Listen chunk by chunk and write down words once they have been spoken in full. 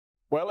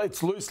Well,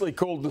 it's loosely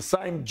called the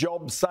Same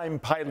Job, Same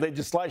Pay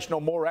legislation,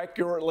 or more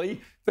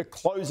accurately, the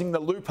Closing the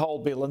Loophole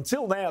bill.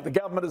 Until now, the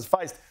government has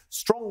faced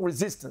strong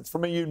resistance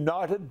from a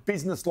united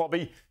business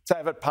lobby to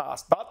have it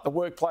passed. But the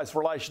Workplace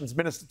Relations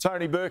Minister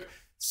Tony Burke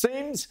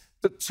seems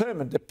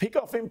determined to pick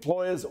off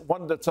employers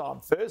one at a time.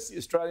 First, the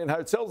Australian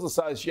Hotels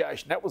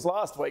Association. That was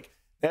last week.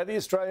 Now the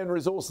Australian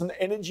Resource and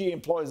Energy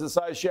Employers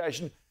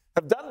Association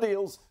have done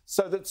deals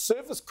so that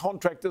service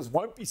contractors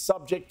won't be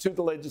subject to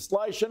the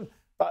legislation,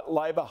 but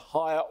labour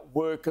hire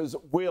workers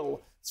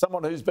will.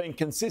 Someone who's been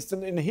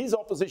consistent in his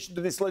opposition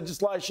to this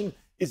legislation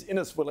is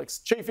Willox,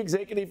 Chief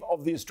Executive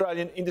of the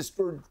Australian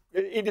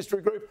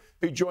Industry Group,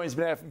 who joins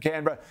me now from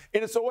Canberra.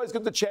 It's always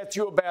good to chat to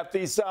you about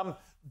this.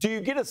 Do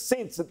you get a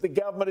sense that the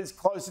government is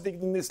closer to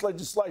getting this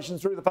legislation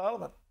through the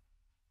Parliament?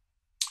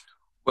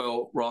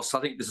 Well, Ross,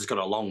 I think this has got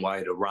a long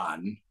way to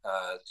run.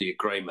 The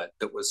agreement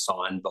that was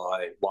signed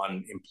by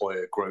one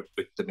employer group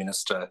with the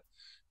Minister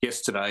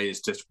yesterday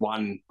is just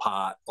one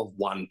part of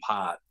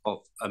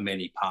a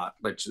many-part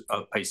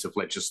piece of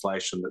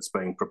legislation that's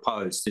being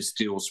proposed. This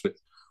deals with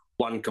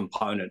one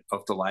component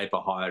of the labour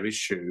hire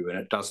issue, and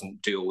it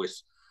doesn't deal with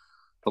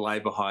the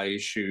labour hire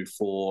issue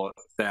for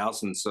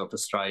thousands of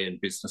Australian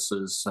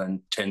businesses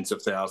and tens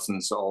of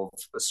thousands of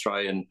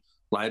Australian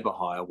labour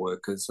hire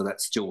workers, so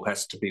that still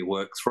has to be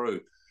worked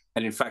through.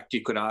 And in fact,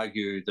 you could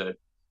argue that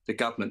the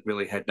government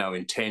really had no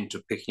intent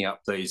of picking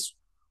up these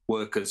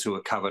workers who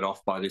were covered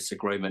off by this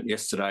agreement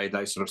yesterday.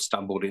 They sort of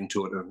stumbled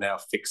into it and have now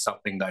fixed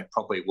something they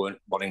probably weren't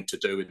wanting to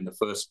do in the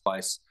first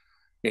place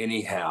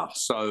anyhow.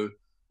 So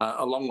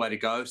a long way to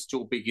go.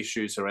 Still big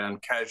issues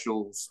around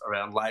casuals,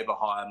 around labour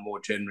hire more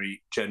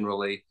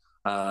generally,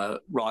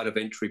 right of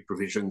entry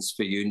provisions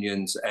for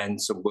unions,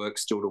 and some work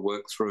still to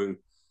work through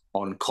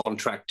on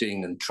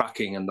contracting and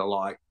trucking and the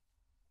like.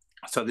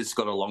 So this has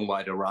got a long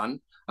way to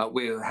run.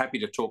 We're happy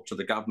to talk to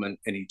the government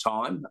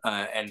anytime,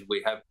 and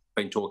we have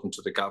been talking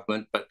to the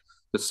government, but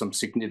there's some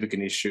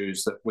significant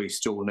issues that we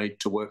still need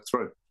to work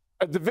through.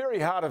 At the very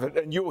heart of it,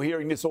 and you're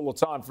hearing this all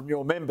the time from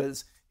your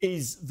members,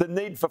 is the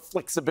need for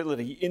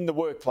flexibility in the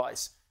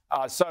workplace,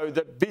 so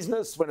that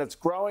business, when it's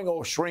growing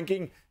or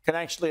shrinking, can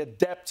actually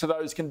adapt to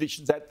those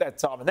conditions at that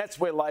time. And that's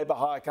where labour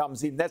hire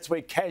comes in. That's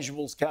where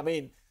casuals come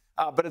in.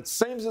 But it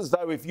seems as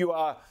though if you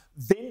are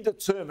then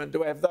determined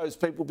to have those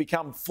people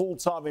become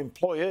full-time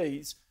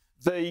employees,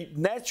 the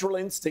natural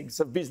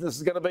instincts of business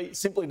is going to be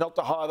simply not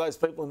to hire those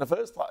people in the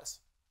first place.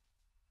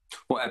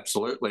 Well,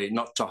 absolutely,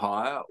 not to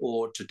hire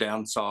or to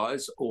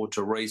downsize or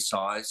to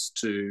resize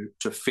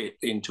to fit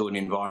into an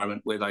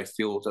environment where they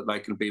feel that they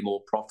can be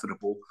more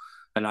profitable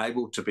and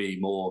able to be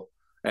more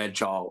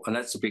agile. And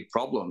that's a big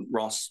problem.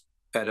 Ross,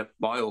 at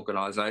my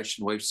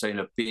organisation, we've seen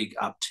a big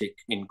uptick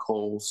in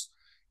calls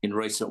in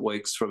recent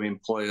weeks from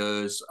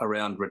employers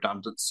around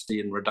redundancy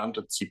and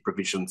redundancy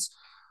provisions.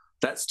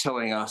 That's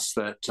telling us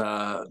that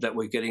that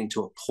we're getting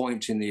to a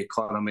point in the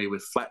economy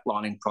with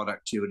flatlining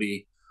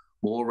productivity,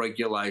 more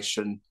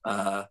regulation,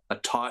 a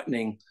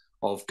tightening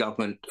of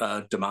government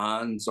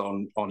demands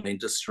on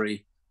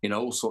industry in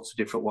all sorts of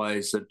different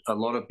ways, that a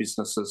lot of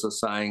businesses are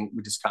saying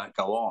we just can't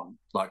go on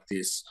like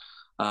this.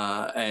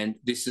 And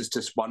this is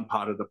just one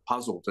part of the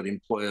puzzle that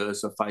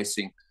employers are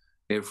facing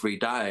every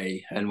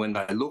day. And when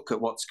they look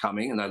at what's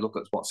coming and they look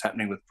at what's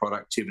happening with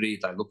productivity,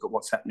 they look at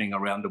what's happening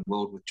around the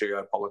world with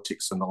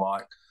geopolitics and the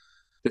like,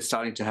 they're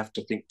starting to have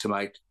to think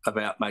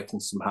about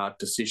making some hard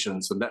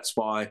decisions. And that's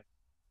why,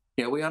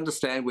 we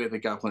understand where the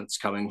government's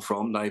coming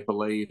from. They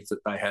believe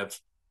that they have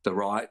the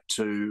right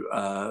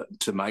to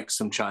make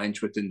some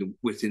change within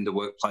the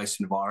workplace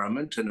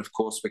environment. And of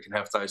course, we can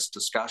have those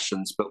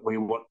discussions, but we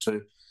want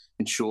to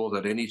ensure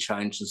that any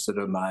changes that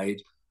are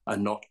made are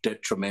not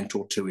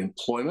detrimental to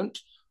employment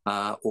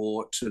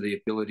or to the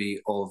ability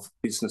of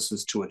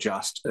businesses to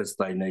adjust as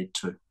they need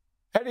to.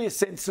 How do you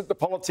sense that the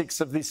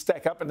politics of this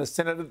stack up in the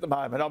Senate at the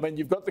moment? I mean,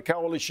 you've got the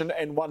Coalition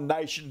and One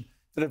Nation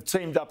that have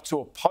teamed up to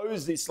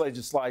oppose this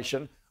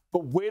legislation,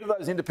 but where do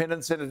those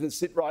independent senators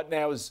sit right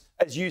now as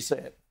you see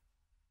it?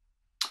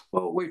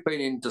 Well, we've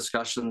been in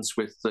discussions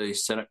with the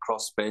Senate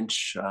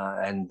crossbench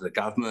and the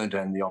government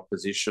and the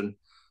opposition.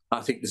 I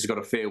think this has got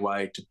a fair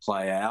way to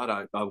play out.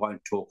 I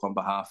won't talk on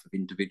behalf of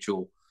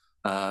individual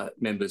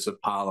members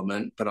of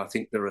Parliament, but I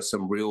think there are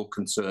some real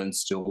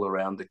concerns still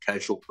around the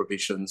casual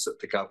provisions that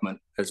the government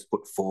has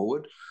put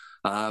forward,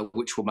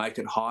 which will make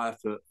it higher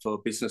for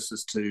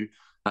businesses to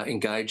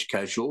engage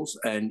casuals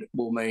and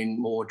will mean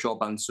more job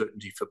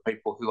uncertainty for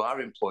people who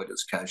are employed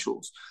as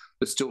casuals.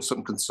 There's still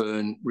some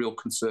real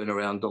concern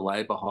around the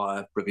labour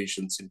hire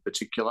provisions in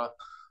particular,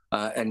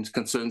 and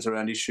concerns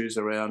around issues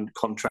around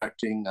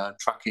contracting,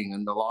 trucking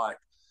and the like.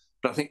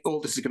 But I think all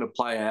this is going to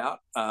play out.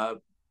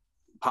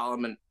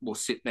 Parliament will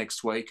sit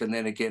next week and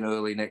then again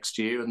early next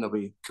year, and there'll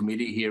be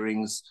committee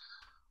hearings,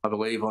 I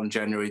believe, on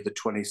January the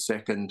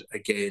 22nd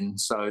again.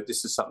 So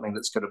this is something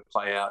that's going to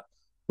play out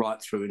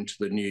right through into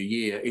the new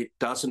year. It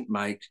doesn't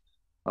make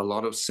a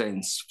lot of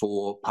sense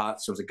for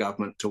parts of the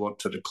government to want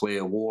to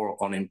declare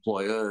war on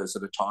employers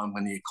at a time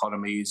when the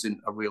economy is in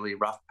a really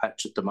rough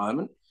patch at the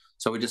moment.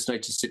 So we just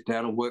need to sit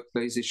down and work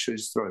these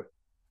issues through.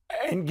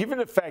 And given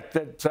the fact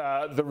that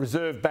the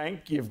Reserve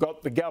Bank, you've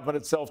got the government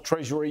itself,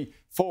 Treasury,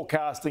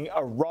 forecasting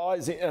a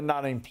rise in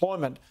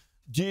unemployment,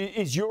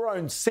 is your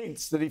own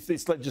sense that if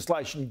this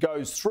legislation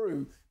goes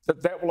through,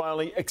 that will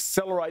only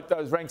accelerate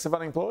those ranks of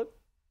unemployed?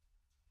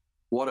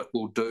 What it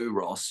will do,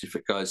 Ross, if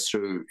it goes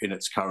through in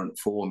its current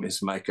form,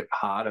 is make it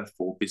harder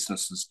for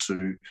businesses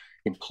to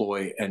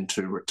employ and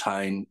to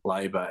retain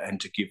labour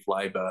and to give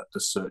labour the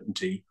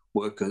certainty,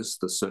 workers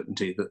the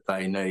certainty that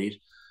they need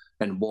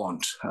and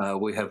want.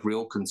 We have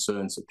real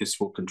concerns that this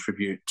will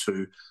contribute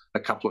to a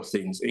couple of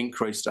things: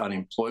 increased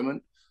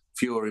unemployment,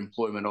 fewer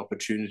employment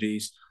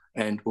opportunities,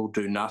 and will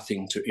do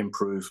nothing to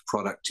improve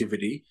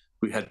productivity.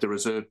 We had the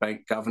Reserve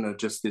Bank Governor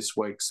just this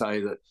week say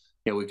that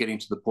we're getting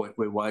to the point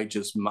where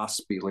wages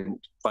must be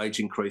linked, wage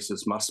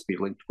increases must be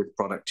linked with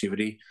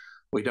productivity.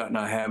 We don't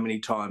know how many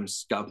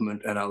times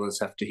government and others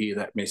have to hear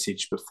that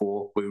message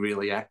before we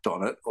really act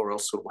on it, or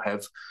else it will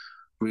have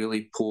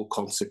really poor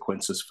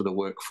consequences for the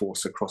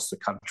workforce across the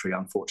country,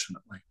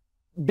 unfortunately.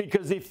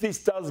 Because if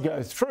this does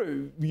go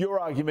through, your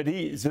argument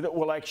is that it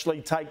will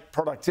actually take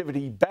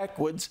productivity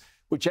backwards,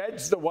 which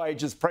adds to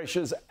wages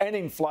pressures and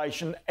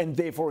inflation and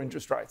therefore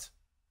interest rates.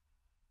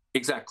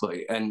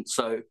 Exactly. And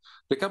so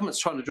the government's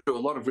trying to do a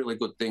lot of really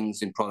good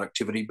things in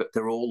productivity, but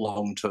they're all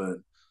long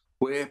term.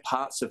 Where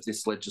parts of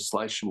this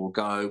legislation will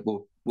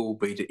go will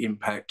be to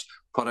impact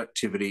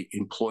productivity,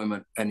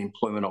 employment and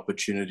employment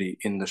opportunity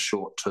in the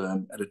short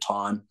term at a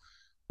time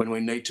when we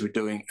need to be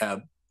doing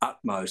our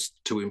utmost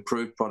to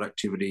improve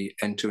productivity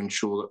and to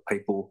ensure that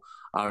people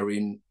are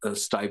in a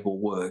stable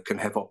work and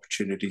have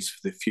opportunities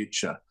for the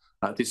future.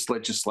 This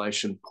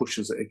legislation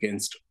pushes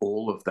against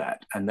all of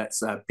that, and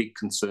that's a big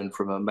concern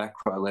from a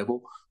macro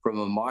level. From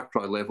a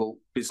micro level,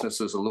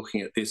 businesses are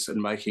looking at this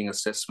and making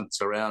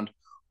assessments around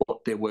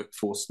what their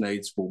workforce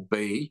needs will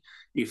be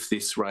if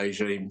this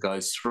regime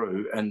goes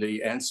through, and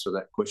the answer to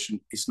that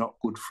question is not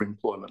good for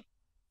employment.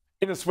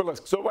 Innes Willox,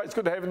 it's always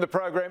good to have you in the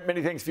program.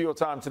 Many thanks for your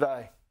time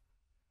today.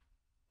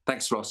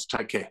 Thanks, Ross.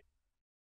 Take care.